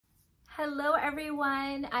Hello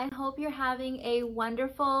everyone. I hope you're having a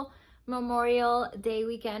wonderful Memorial Day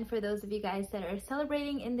weekend for those of you guys that are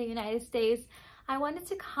celebrating in the United States. I wanted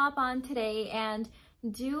to hop on today and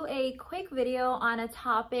do a quick video on a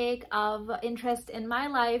topic of interest in my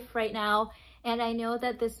life right now. And I know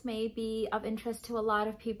that this may be of interest to a lot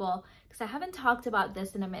of people because I haven't talked about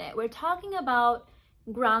this in a minute. We're talking about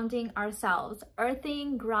grounding ourselves,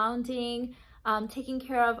 earthing, grounding, taking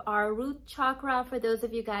care of our root chakra. For those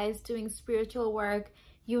of you guys doing spiritual work,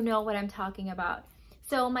 you know what I'm talking about.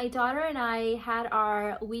 So my daughter and I had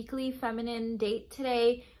our weekly feminine date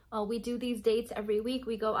today. We do these dates every week.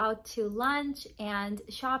 We go out to lunch and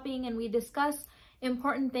shopping and we discuss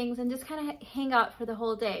important things and just kind of hang out for the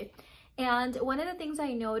whole day. And one of the things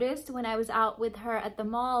I noticed when I was out with her at the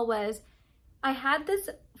mall was I had this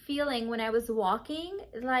feeling when I was walking,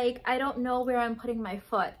 like I don't know where I'm putting my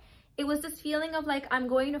foot. It was this feeling of like I'm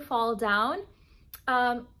going to fall down.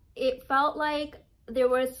 It felt like there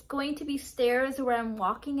was going to be stairs where I'm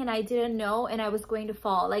walking and I didn't know and I was going to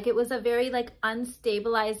fall. Like it was a very like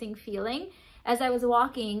unstabilizing feeling as I was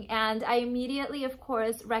walking, and I immediately, of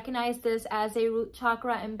course, recognized this as a root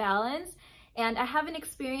chakra imbalance. And I haven't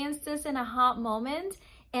experienced this in a hot moment.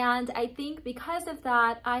 And I think because of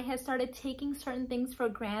that, I had started taking certain things for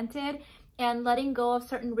granted and letting go of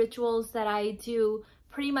certain rituals that I do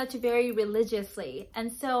pretty much very religiously.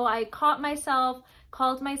 And so I caught myself,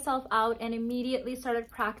 called myself out, and immediately started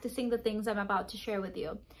practicing the things I'm about to share with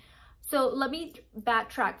you. So let me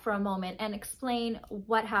backtrack for a moment and explain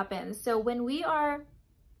what happens. So when we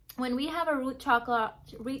have a root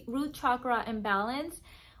chakra imbalance,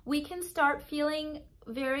 we can start feeling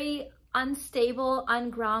very unstable,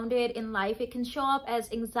 ungrounded in life. It can show up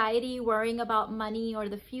as anxiety, worrying about money or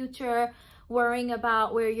the future, worrying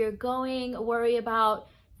about where you're going, worry about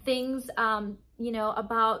things,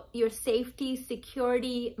 about your safety,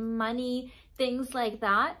 security, money, things like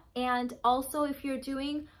that. And also if you're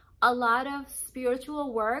doing a lot of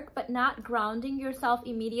spiritual work, but not grounding yourself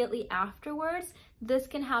immediately afterwards, this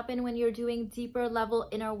can happen when you're doing deeper level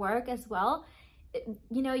inner work as well.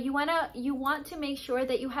 You want to make sure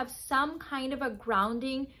that you have some kind of a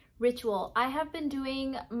grounding ritual. I have been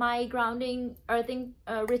doing my grounding earthing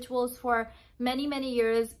rituals for many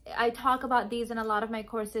years. I talk about these in a lot of my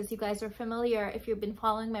courses. You guys are familiar if you've been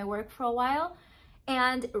following my work for a while.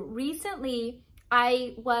 And recently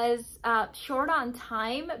I was short on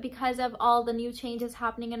time because of all the new changes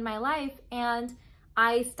happening in my life, and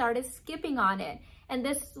I started skipping on it. And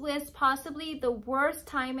this was possibly the worst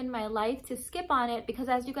time in my life to skip on it because,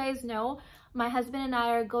 as you guys know, my husband and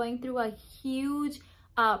I are going through a huge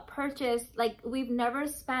purchase. Like, we've never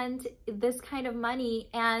spent this kind of money.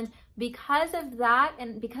 And because of that,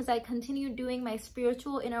 and because I continued doing my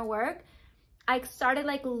spiritual inner work, I started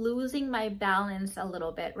like losing my balance a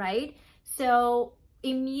little bit, right? So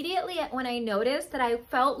immediately when I noticed that, I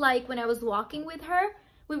felt like when I was walking with her,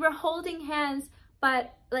 we were holding hands,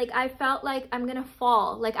 but like I felt like I'm gonna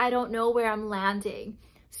fall, like I don't know where I'm landing.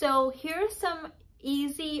 So here's some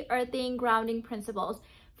easy earthing grounding principles.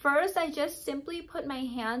 First, I just simply put my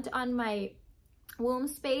hand on my womb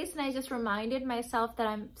space and I just reminded myself that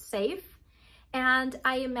I'm safe. And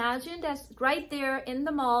I imagined, as right there in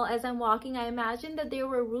the mall as I'm walking, I imagined that there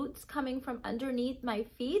were roots coming from underneath my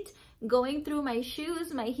feet, going through my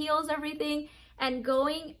shoes, my heels, everything, and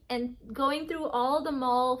going through all the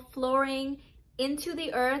mall flooring into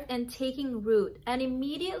the earth and taking root. And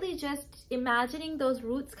immediately just imagining those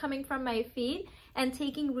roots coming from my feet and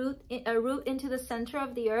taking a root into the center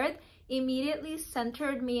of the earth immediately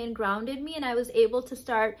centered me and grounded me. And I was able to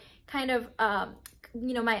start kind of,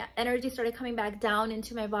 my energy started coming back down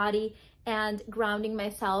into my body and grounding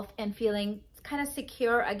myself and feeling kind of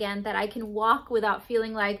secure again, that I can walk without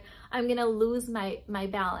feeling like I'm gonna lose my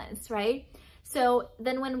balance, right? So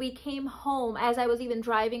then when we came home, as I was even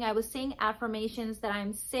driving, I was saying affirmations that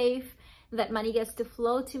I'm safe, that money gets to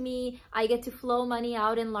flow to me. I get to flow money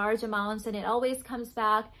out in large amounts and it always comes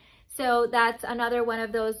back. So that's another one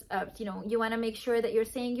of those, you want to make sure that you're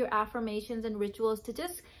saying your affirmations and rituals to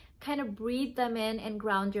just kind of breathe them in and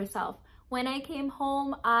ground yourself. When I came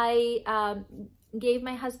home, I gave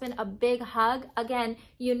my husband a big hug. Again,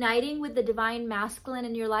 uniting with the divine masculine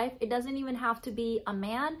in your life. It doesn't even have to be a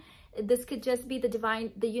man. This could just be the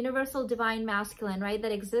universal divine masculine, right?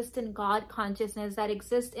 That exists in God consciousness, that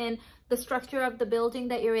exists in the structure of the building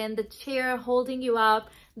that you're in, the chair holding you up,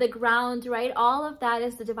 the ground, right? All of that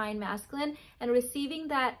is the divine masculine. And receiving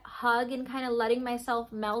that hug and kind of letting myself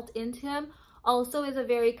melt into him also is a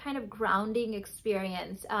very kind of grounding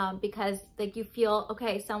experience, because like you feel,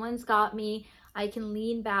 okay, someone's got me. I can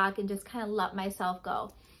lean back and just kind of let myself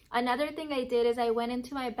go. Another thing I did is I went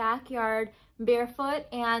into my backyard barefoot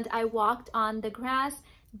and I walked on the grass.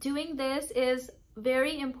 Doing this is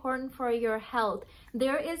very important for your health.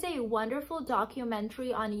 There is a wonderful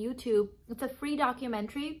documentary on YouTube. It's a free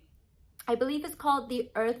documentary. I believe it's called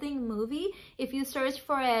The Earthing Movie. If you search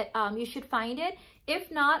for it, you should find it.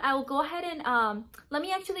 If not, I will go ahead and let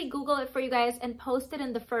me actually Google it for you guys and post it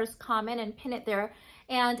in the first comment and pin it there.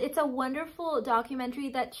 And it's a wonderful documentary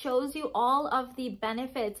that shows you all of the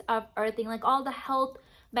benefits of earthing, like all the health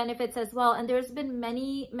benefits as well. And there's been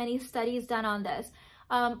many studies done on this.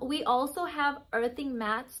 We also have earthing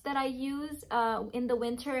mats that I use in the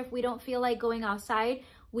winter if we don't feel like going outside.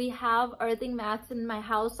 We have earthing mats in my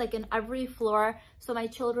house, like in every floor, so my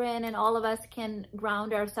children and all of us can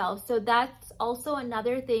ground ourselves. So that's also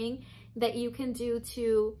another thing that you can do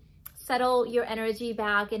to settle your energy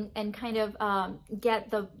back and kind of get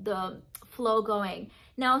the flow going.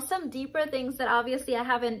 Now, some deeper things that obviously I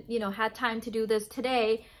haven't, had time to do this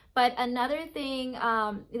today, but another thing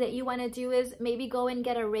that you want to do is maybe go and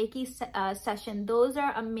get a Reiki session. Those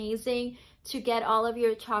are amazing to get all of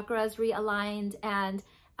your chakras realigned. And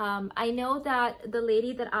I know that the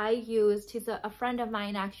lady that I used, who's a friend of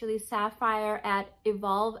mine, actually, Sapphire at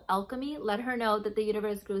Evolve Alchemy, let her know that the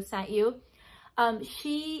Universe Guru sent you.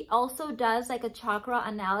 She also does like a chakra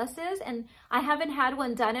analysis, and I haven't had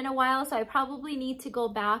one done in a while, so I probably need to go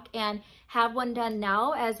back and have one done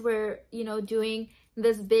now as we're, doing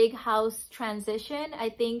this big house transition. I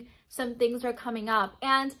think some things are coming up,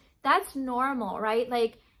 and that's normal, right?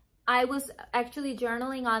 Like, I was actually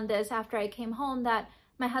journaling on this after I came home that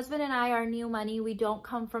my husband and I are new money. We don't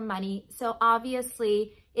come from money. So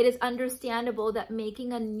obviously it is understandable that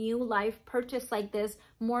making a new life purchase like this,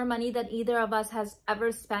 more money than either of us has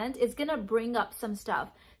ever spent, is going to bring up some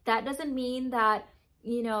stuff. That doesn't mean that,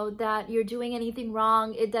 that you're doing anything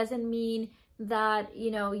wrong. It doesn't mean that,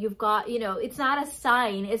 you've got, it's not a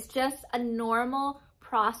sign. It's just a normal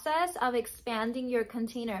process of expanding your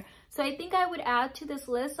container. So I think I would add to this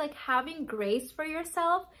list, like having grace for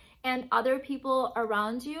yourself and other people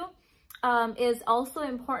around you is also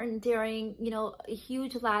important during,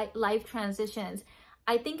 huge life transitions.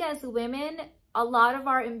 I think as women, a lot of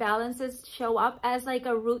our imbalances show up as like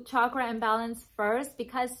a root chakra imbalance first,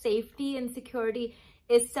 because safety and security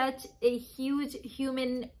is such a huge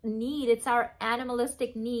human need. It's our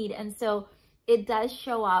animalistic need. And so it does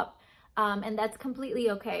show up. And that's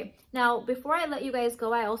completely okay. Now, before I let you guys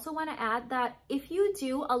go, I also want to add that if you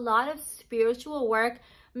do a lot of spiritual work,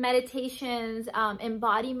 meditations,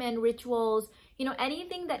 embodiment rituals,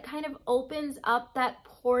 anything that kind of opens up that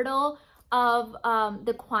portal of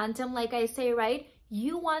the quantum, like I say, right?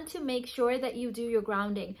 You want to make sure that you do your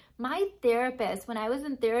grounding. My therapist, when I was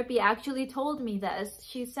in therapy, actually told me this.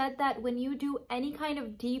 She said that when you do any kind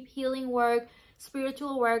of deep healing work,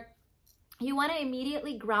 spiritual work, you want to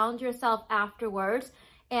immediately ground yourself afterwards,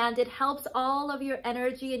 and it helps all of your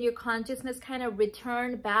energy and your consciousness kind of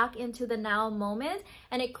return back into the now moment,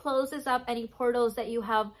 and it closes up any portals that you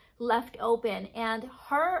have left open. And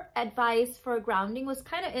her advice for grounding was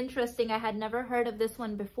kind of interesting. I had never heard of this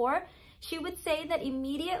one before. She would say that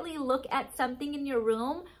immediately look at something in your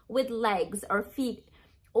room with legs or feet,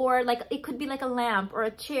 or like it could be like a lamp or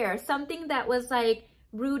a chair, something that was like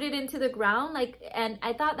rooted into the ground, and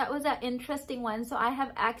I thought that was an interesting one. So I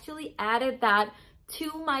have actually added that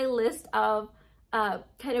to my list of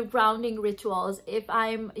kind of grounding rituals. If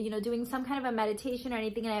I'm doing some kind of a meditation or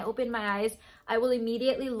anything and I open my eyes, I will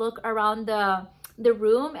immediately look around the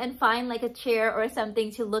room and find like a chair or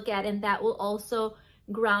something to look at, and that will also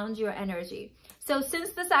ground your energy. So since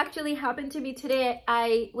this actually happened to me today,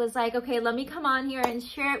 I was like, okay, let me come on here and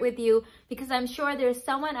share it with you, because I'm sure there's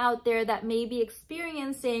someone out there that may be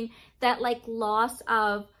experiencing that like loss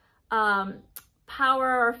of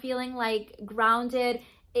power or feeling like grounded.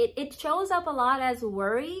 It shows up a lot as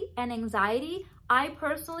worry and anxiety. I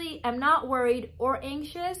personally am not worried or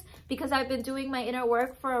anxious because I've been doing my inner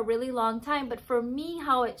work for a really long time. But for me,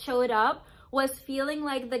 how it showed up was feeling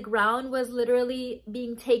like the ground was literally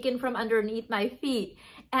being taken from underneath my feet.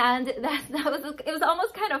 And it was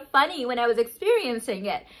almost kind of funny when I was experiencing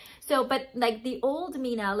it. So, but like the old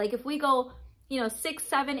Mina, like if we go, 6,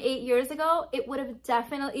 7, 8 years ago, it would have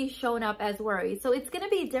definitely shown up as worry. So it's going to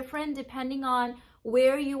be different depending on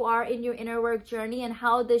where you are in your inner work journey and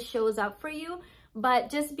how this shows up for you. But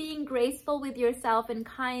just being graceful with yourself and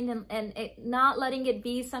kind, and not letting it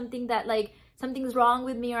be something that like something's wrong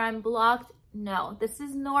with me or I'm blocked. No, this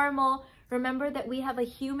is normal. Remember that we have a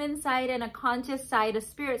human side and a conscious side, a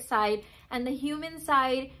spirit side, and the human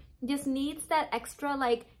side just needs that extra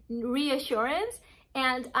like reassurance.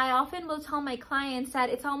 And I often will tell my clients that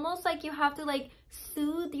it's almost like you have to like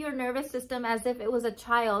soothe your nervous system as if it was a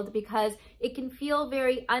child, because it can feel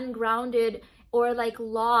very ungrounded or like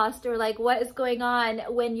lost, or like what is going on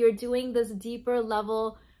when you're doing this deeper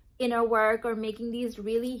level inner work or making these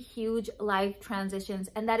really huge life transitions.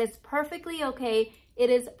 And that is perfectly okay. It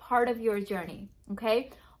is part of your journey,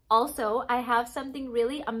 okay? Also, I have something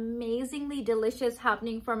really amazingly delicious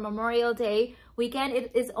happening for Memorial Day weekend.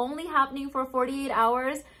 It is only happening for 48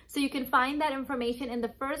 hours. So you can find that information in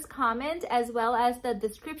the first comment as well as the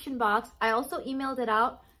description box. I also emailed it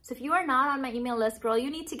out. So if you are not on my email list, girl,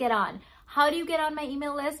 you need to get on. How do you get on my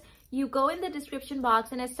email list? You go in the description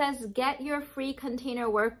box and it says get your free container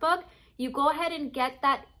workbook. You go ahead and get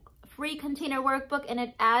that free container workbook, and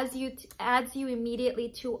it adds you immediately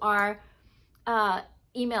to our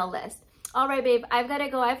email list. All right, babe, I've got to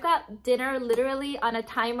go. I've got dinner literally on a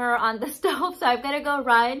timer on the stove, so I've got to go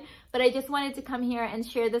run. But I just wanted to come here and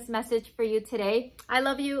share this message for you today. I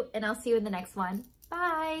love you, and I'll see you in the next one.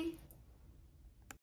 Bye.